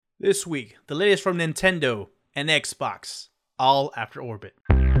This week, the latest from Nintendo and Xbox, all after Orbit.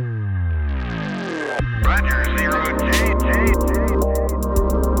 Roger, 0J.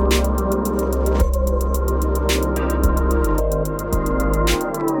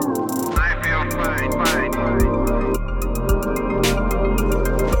 I feel fine.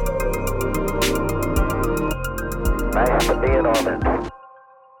 Nice to be in orbit.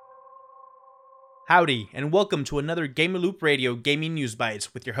 Howdy, and welcome to another Gamer Loop Radio Gaming News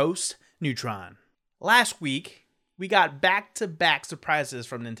Bites with your host, Neutron. Last week, we got back-to-back surprises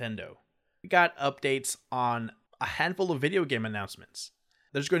from Nintendo. We got updates on a handful of video game announcements.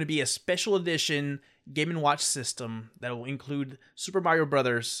 There's going to be a special edition Game & Watch system that will include Super Mario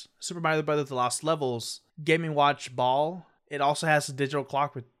Bros., Super Mario Bros. The Lost Levels, Game & Watch Ball. It also has a digital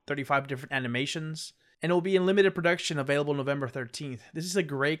clock with 35 different animations, and it will be in limited production, available November 13th. This is a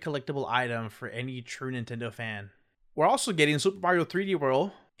great collectible item for any true Nintendo fan. We're also getting Super Mario 3D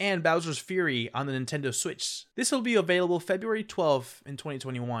World and Bowser's Fury on the Nintendo Switch. This will be available February 12th in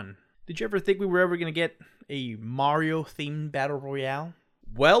 2021. Did you ever think we were ever going to get a Mario-themed Battle Royale?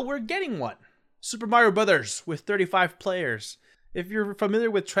 Well, we're getting one. Super Mario Bros. With 35 players. If you're familiar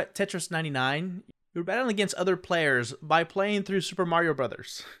with Tetris 99, you're battling against other players by playing through Super Mario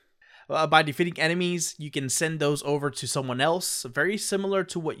Bros. By defeating enemies, you can send those over to someone else, very similar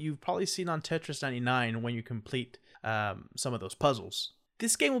to what you've probably seen on Tetris 99 when you complete some of those puzzles.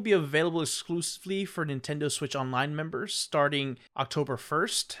 This game will be available exclusively for Nintendo Switch Online members starting October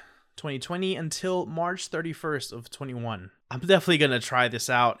 1st, 2020 until March 31st of 21. I'm definitely going to try this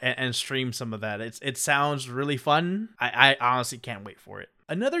out and stream some of that. It sounds really fun. I honestly can't wait for it.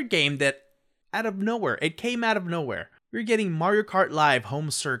 Another game that came out of nowhere. You're getting Mario Kart Live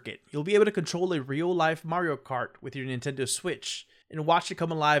Home Circuit. You'll be able to control a real-life Mario Kart with your Nintendo Switch and watch it come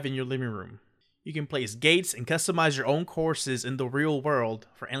alive in your living room. You can place gates and customize your own courses in the real world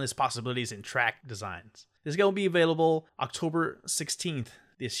for endless possibilities in track designs. This game will be available October 16th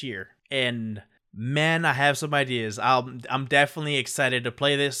this year. And man, I have some ideas. I'm definitely excited to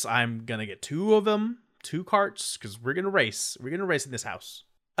play this. I'm going to get two of them, two carts, because we're going to race. We're going to race in this house.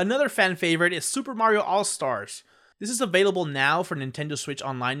 Another fan favorite is Super Mario All-Stars. This is available now for Nintendo Switch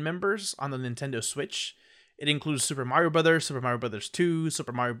Online members on the Nintendo Switch. It includes Super Mario Bros., Super Mario Bros. 2,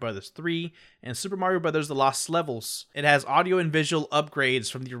 Super Mario Bros. 3, and Super Mario Bros. The Lost Levels. It has audio and visual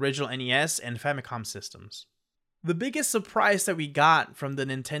upgrades from the original NES and Famicom systems. The biggest surprise that we got from the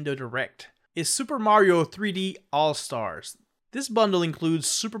Nintendo Direct is Super Mario 3D All-Stars. This bundle includes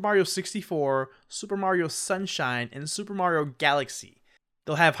Super Mario 64, Super Mario Sunshine, and Super Mario Galaxy.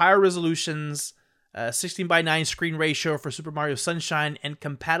 They'll have higher resolutions, 16:9 screen ratio for Super Mario Sunshine, and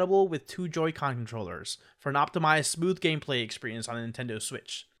compatible with two Joy-Con controllers for an optimized smooth gameplay experience on the Nintendo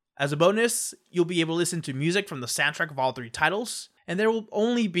Switch. As a bonus, you'll be able to listen to music from the soundtrack of all three titles, and there will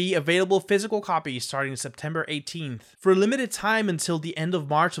only be available physical copies starting September 18th for a limited time until the end of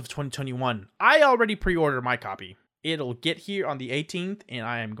March of 2021. I already pre-ordered my copy. It'll get here on the 18th, and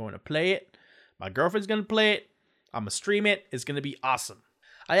I am going to play it. My girlfriend's going to play it. I'm going to stream it. It's going to be awesome.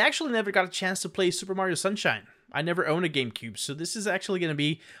 I actually never got a chance to play Super Mario Sunshine. I never owned a GameCube, so this is actually going to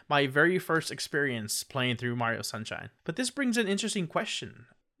be my very first experience playing through Mario Sunshine. But this brings an interesting question.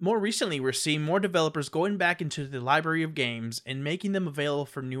 More recently, we're seeing more developers going back into the library of games and making them available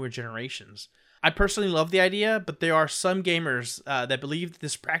for newer generations. I personally love the idea, but there are some gamers that believe that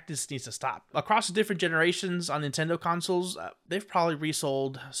this practice needs to stop. Across the different generations on Nintendo consoles, they've probably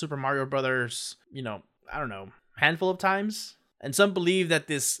resold Super Mario Brothers, handful of times. And some believe that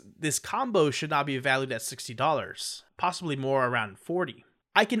this combo should not be valued at $60, possibly more around $40.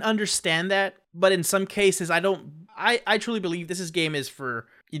 I can understand that, but in some cases, I truly believe this game is for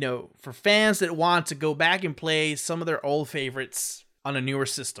fans that want to go back and play some of their old favorites on a newer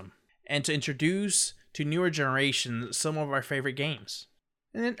system and to introduce to newer generations some of our favorite games.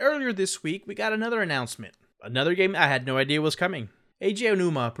 And then earlier this week, we got another announcement. Another game I had no idea was coming. Eiji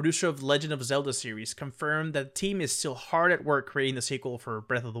Aonuma, producer of the Legend of Zelda series, confirmed that the team is still hard at work creating the sequel for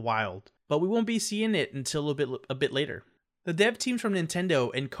Breath of the Wild, but we won't be seeing it until a bit later. The dev teams from Nintendo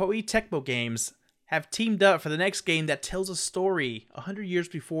and Koei Tecmo Games have teamed up for the next game that tells a story 100 years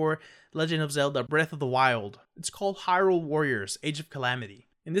before Legend of Zelda Breath of the Wild. It's called Hyrule Warriors: Age of Calamity.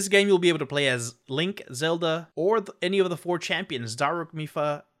 In this game, you'll be able to play as Link, Zelda, or any of the four champions, Daruk,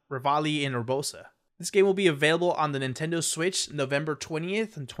 Mipha, Revali, and Urbosa. This game will be available on the Nintendo Switch November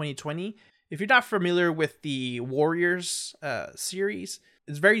 20th in 2020. If you're not familiar with the Warriors series,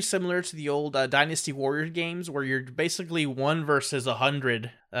 it's very similar to the old Dynasty Warriors games where you're basically 1 versus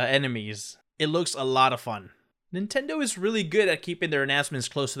 100 enemies. It looks a lot of fun. Nintendo is really good at keeping their announcements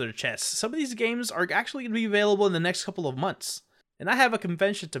close to their chest. Some of these games are actually going to be available in the next couple of months. And I have a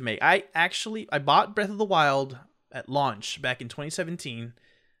confession to make. I bought Breath of the Wild at launch back in 2017.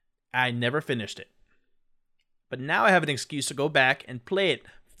 I never finished it. But now I have an excuse to go back and play it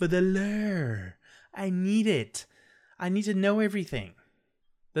for the lore. I need it. I need to know everything.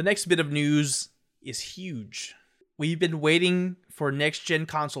 The next bit of news is huge. We've been waiting for next-gen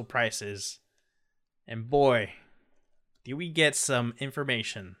console prices. And boy, did we get some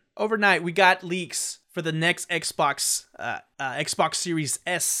information. Overnight, we got leaks for the next Xbox Series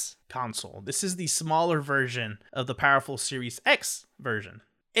S console. This is the smaller version of the powerful Series X version.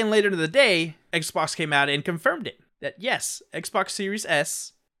 And later in the day, Xbox came out and confirmed it. That yes, Xbox Series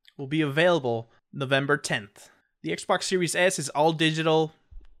S will be available November 10th. The Xbox Series S is all digital,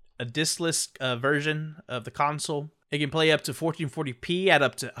 a diskless version of the console. It can play up to 1440p at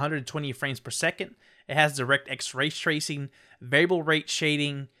up to 120 frames per second. It has DirectX ray tracing, variable rate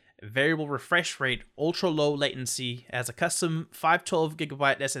shading, variable refresh rate, ultra low latency, has a custom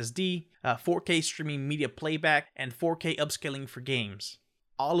 512GB SSD, 4K streaming media playback, and 4K upscaling for games.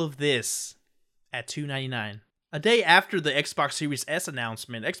 All of this at $299. A day after the Xbox Series S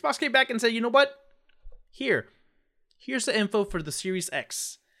announcement, Xbox came back and said, you know what? Here's the info for the Series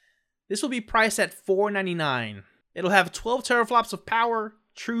X. This will be priced at $499. It'll have 12 teraflops of power,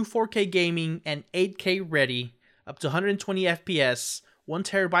 true 4K gaming, and 8K ready, up to 120 FPS,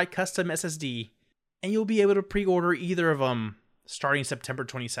 1TB custom SSD, and you'll be able to pre-order either of them starting September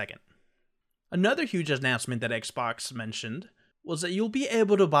 22nd. Another huge announcement that Xbox mentioned was that you'll be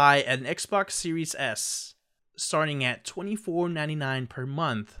able to buy an Xbox Series S starting at $24.99 per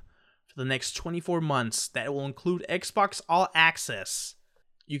month for the next 24 months. That will include Xbox All Access.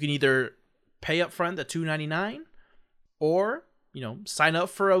 You can either pay up front the $299 or, sign up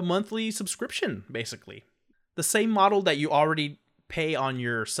for a monthly subscription, basically. The same model that you already pay on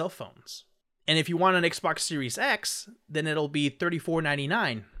your cell phones. And if you want an Xbox Series X, then it'll be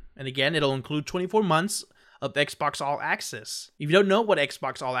 $34.99. And again, it'll include 24 months of Xbox All Access. If you don't know what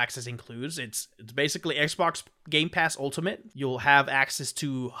Xbox All Access includes, it's basically Xbox Game Pass Ultimate. You'll have access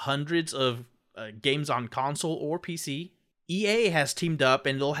to hundreds of games on console or PC. EA has teamed up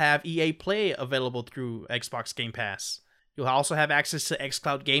and they'll have EA Play available through Xbox Game Pass. You'll also have access to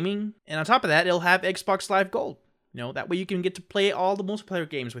xCloud Gaming, and on top of that, it'll have Xbox Live Gold. That way you can get to play all the multiplayer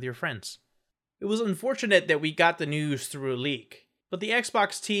games with your friends. It was unfortunate that we got the news through a leak, but the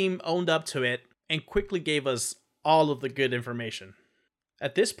Xbox team owned up to it and quickly gave us all of the good information.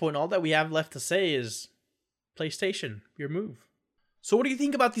 At this point, all that we have left to say is, PlayStation, your move. So what do you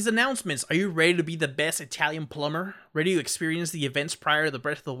think about these announcements? Are you ready to be the best Italian plumber? Ready to experience the events prior to the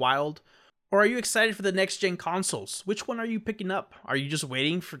Breath of the Wild? Or are you excited for the next-gen consoles? Which one are you picking up? Are you just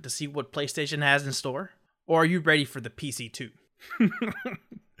waiting to see what PlayStation has in store? Or are you ready for the PC too?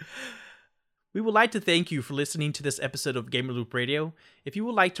 We would like to thank you for listening to this episode of Gamer Loop Radio. If you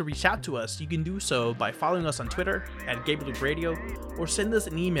would like to reach out to us, you can do so by following us on Twitter at Gamer Loop Radio, or send us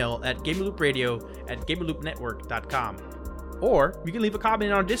an email at gamerloopradio@gamerloopnetwork.com. Or you can leave a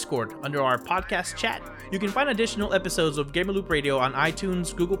comment on our Discord under our podcast chat. You can find additional episodes of Gamer Loop Radio on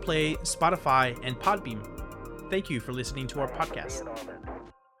iTunes, Google Play, Spotify, and Podbean. Thank you for listening to our podcast.